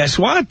money? Guess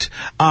what?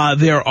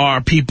 There are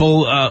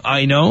people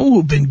I know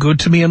who've been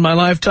good to me in my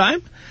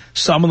lifetime.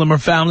 Some of them are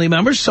family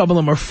members. Some of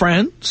them are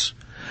friends.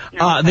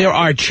 Okay. There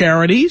are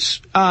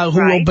charities who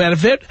will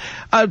benefit.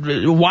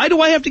 Why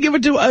do I have to give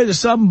it to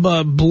some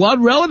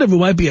blood relative who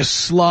might be a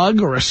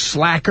slug or a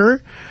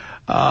slacker?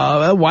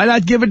 Why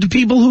not give it to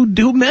people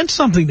who meant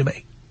something to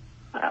me?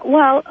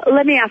 Well,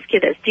 let me ask you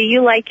this. Do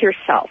you like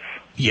yourself?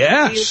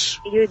 Yes.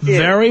 You do.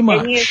 Very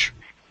much.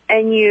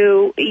 And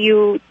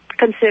you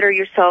consider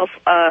yourself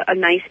a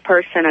nice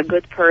person, a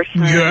good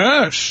person?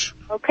 Yes.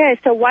 Okay,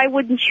 so why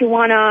wouldn't you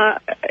want to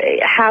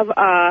have,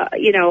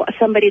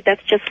 somebody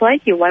that's just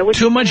like you? Why would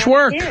Too much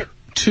work.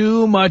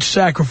 Too much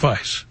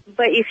sacrifice.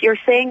 But if you're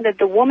saying that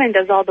the woman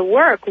does all the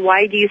work,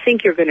 why do you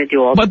think you're going to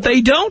do all the work? But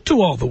they don't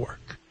do all the work.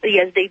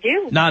 Yes, they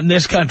do. Not in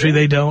this country,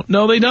 they don't.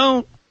 No, they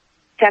don't.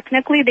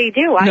 Technically, they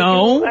do. I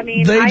don't.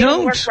 I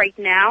don't work right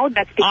now.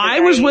 That's because I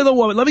was with a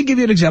woman. Let me give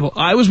you an example.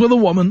 I was with a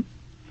woman.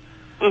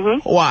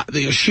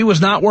 She was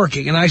not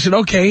working. And I said,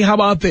 okay, how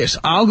about this?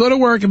 I'll go to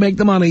work and make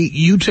the money.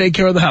 You take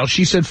care of the house.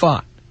 She said,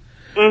 fine.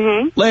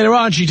 Later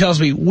on, she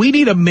tells me, we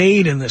need a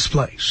maid in this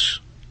place.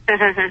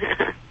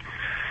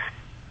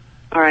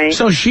 All right.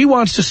 So she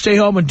wants to stay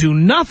home and do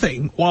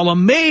nothing while a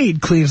maid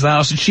cleans the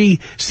house, and she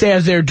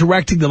stands there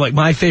directing them like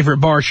my favorite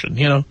Martian,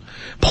 you know,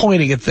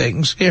 pointing at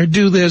things. Here,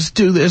 do this,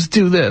 do this,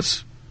 do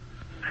this.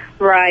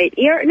 Right.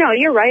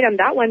 You're right on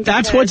that one.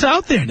 That's what's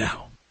out there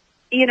now.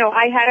 you know,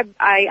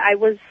 I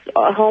was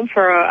home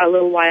for a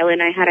little while,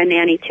 and I had a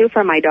nanny too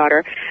for my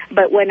daughter.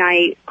 But when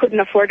I couldn't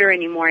afford her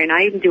anymore, and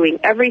I'm doing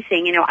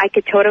everything, you know, I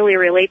could totally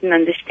relate and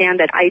understand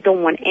that I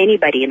don't want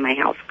anybody in my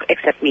house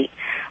except me.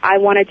 I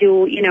want to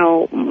do, you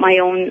know, my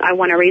own. I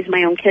want to raise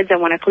my own kids. I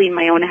want to clean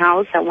my own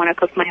house. I want to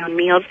cook my own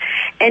meals.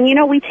 And you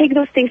know, we take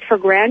those things for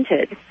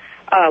granted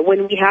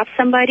when we have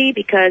somebody,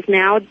 because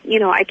now, you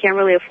know, I can't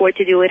really afford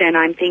to do it, and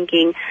I'm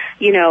thinking,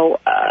 you know,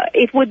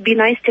 it would be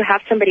nice to have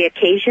somebody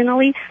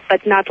occasionally,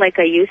 but not like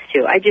I used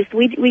to.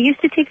 We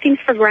used to take things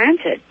for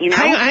granted, you know.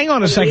 Hang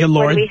on a second,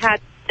 Laura. When we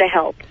had the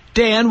help.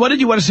 Dan, what did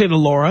you want to say to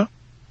Laura?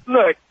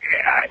 Look,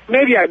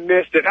 maybe I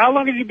missed it. How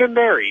long have you been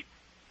married?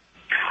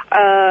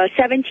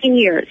 17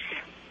 years.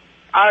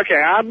 Okay,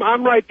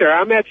 I'm right there.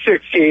 I'm at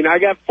 16. I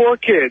got 4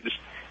 kids.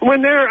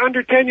 When they're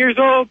under 10 years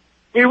old,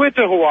 we went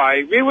to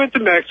Hawaii. We went to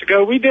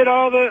Mexico. We did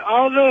all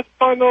the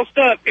fun little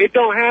stuff. It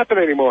don't happen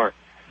anymore.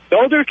 The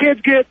older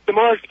kids get, the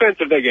more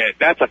expensive they get.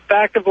 That's a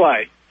fact of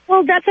life.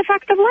 Well, that's a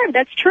fact of life.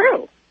 That's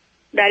true.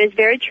 That is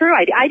very true.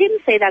 I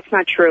didn't say that's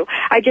not true.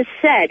 I just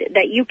said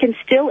that you can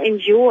still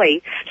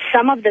enjoy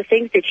some of the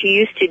things that you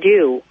used to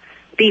do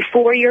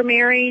before your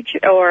marriage,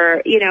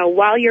 or, you know,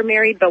 while you're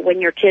married, but when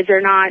your kids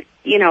are not,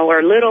 you know,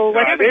 or little,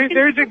 whatever.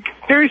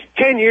 There's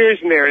 10 years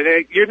in there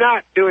that you're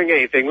not doing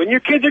anything. When your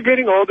kids are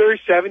getting older,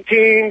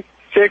 17,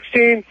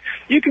 16,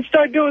 you can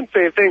start doing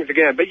same things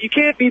again, but you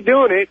can't be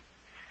doing it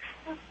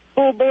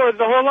full board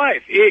the whole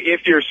life.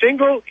 If you're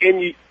single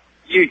and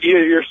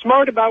you're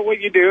smart about what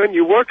you do and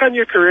you work on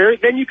your career,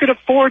 then you could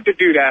afford to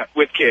do that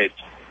with kids.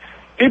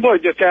 People are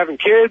just having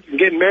kids and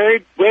getting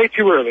married way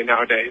too early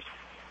nowadays.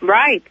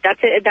 Right.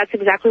 That's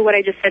exactly what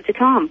I just said to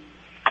Tom.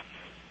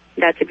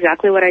 That's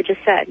exactly what I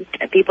just said.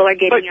 People are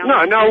getting young.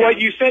 No,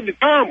 what you said to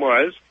Tom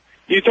was,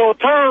 you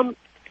told Tom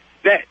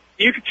that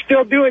you could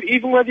still do it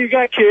even whether you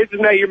got kids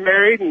and that you're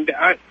married, and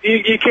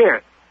you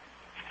can't.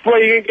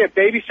 Well, you can get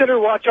babysitter,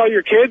 watch all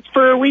your kids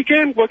for a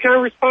weekend? What kind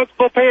of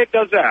responsible parent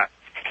does that?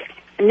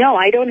 No,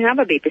 I don't have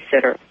a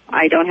babysitter.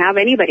 I don't have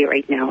anybody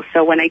right now.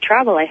 So when I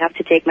travel, I have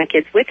to take my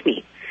kids with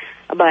me.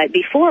 But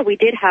before, we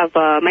did have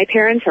my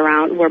parents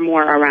were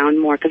more around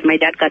because my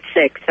dad got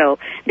sick. So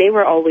they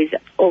were always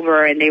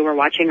over, and they were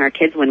watching our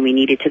kids when we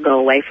needed to go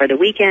away for the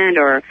weekend,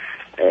 or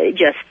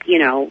just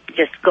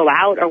go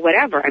out or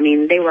whatever. I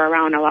mean, they were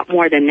around a lot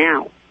more than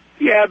now.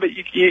 Yeah, but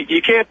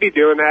you can't be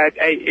doing that.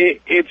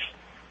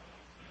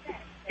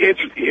 It's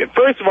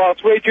first of all,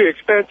 it's way too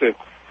expensive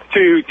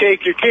to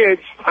take your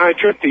kids on a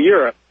trip to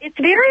Europe. It's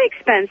very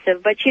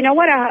expensive, but you know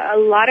what? A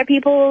lot of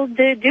people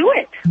do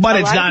it. But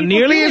it's not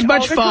nearly as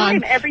much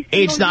fun.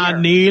 It's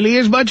not nearly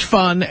as much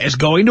fun as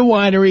going to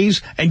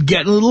wineries and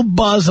getting a little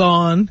buzz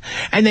on,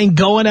 and then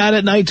going out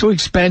at night to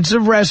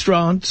expensive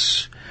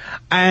restaurants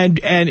and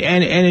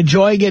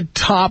enjoying it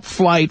top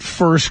flight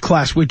first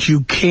class, which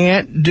you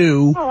can't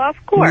do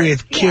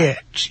with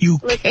kids. You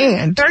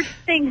can't. Certain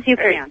things you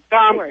can.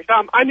 Tom,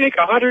 I make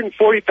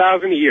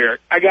 $140,000 a year.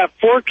 I got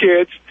 4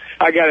 kids.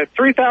 I got a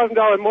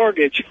 $3,000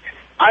 mortgage.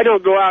 I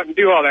don't go out and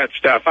do all that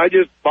stuff. I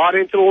just bought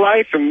into the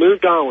life and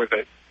moved on with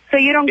it. So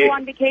you don't go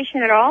on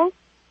vacation at all?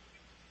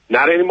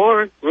 Not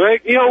anymore.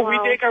 Right? You know, we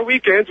take our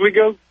weekends. We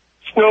go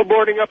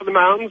snowboarding up in the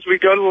mountains. We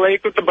go to the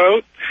lake with the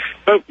boat.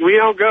 But we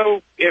don't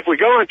go, if we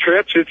go on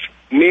trips, it's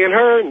me and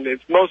her, and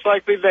it's most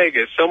likely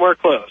Vegas, somewhere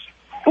close.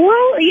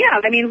 Well,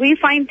 yeah. I mean, we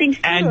find things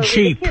and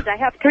cheap. Kids. I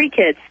have 3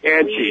 kids.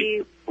 And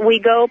cheap. We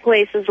go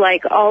places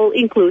like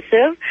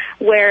all-inclusive,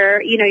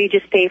 where, you know, you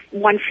just pay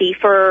one fee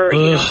for,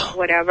 you know,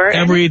 whatever.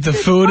 Ever eat the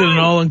food at an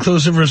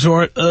all-inclusive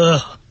resort?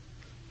 Ugh.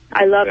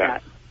 I love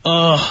that.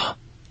 Ugh.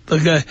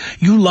 Okay.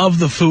 You love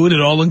the food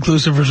at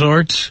all-inclusive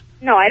resorts?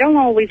 No, I don't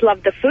always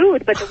love the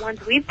food, but the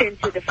ones we've been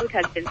to, the food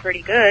has been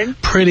pretty good.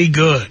 Pretty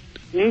good.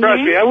 Mm-hmm.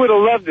 Trust me, I would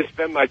have loved to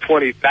spend my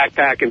 20s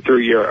backpacking through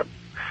Europe.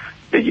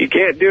 But you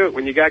can't do it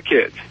when you got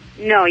kids.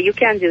 No, you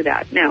can't do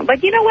that, no.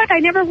 But you know what? I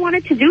never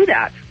wanted to do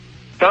that.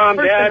 Tom,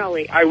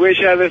 personally. Dad, I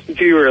wish I listened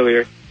to you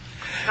earlier.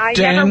 I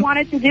never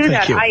wanted to do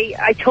that.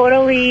 I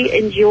totally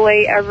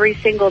enjoy every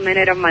single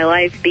minute of my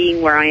life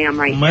being where I am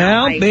right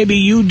now. Well, maybe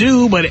you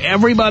do, but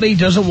everybody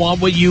doesn't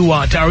want what you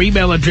want. Our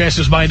email address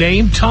is my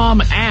name,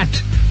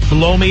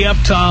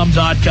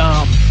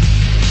 Tom@blowmeuptom.com.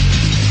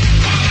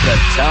 The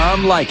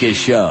Tom Leykis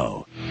Show.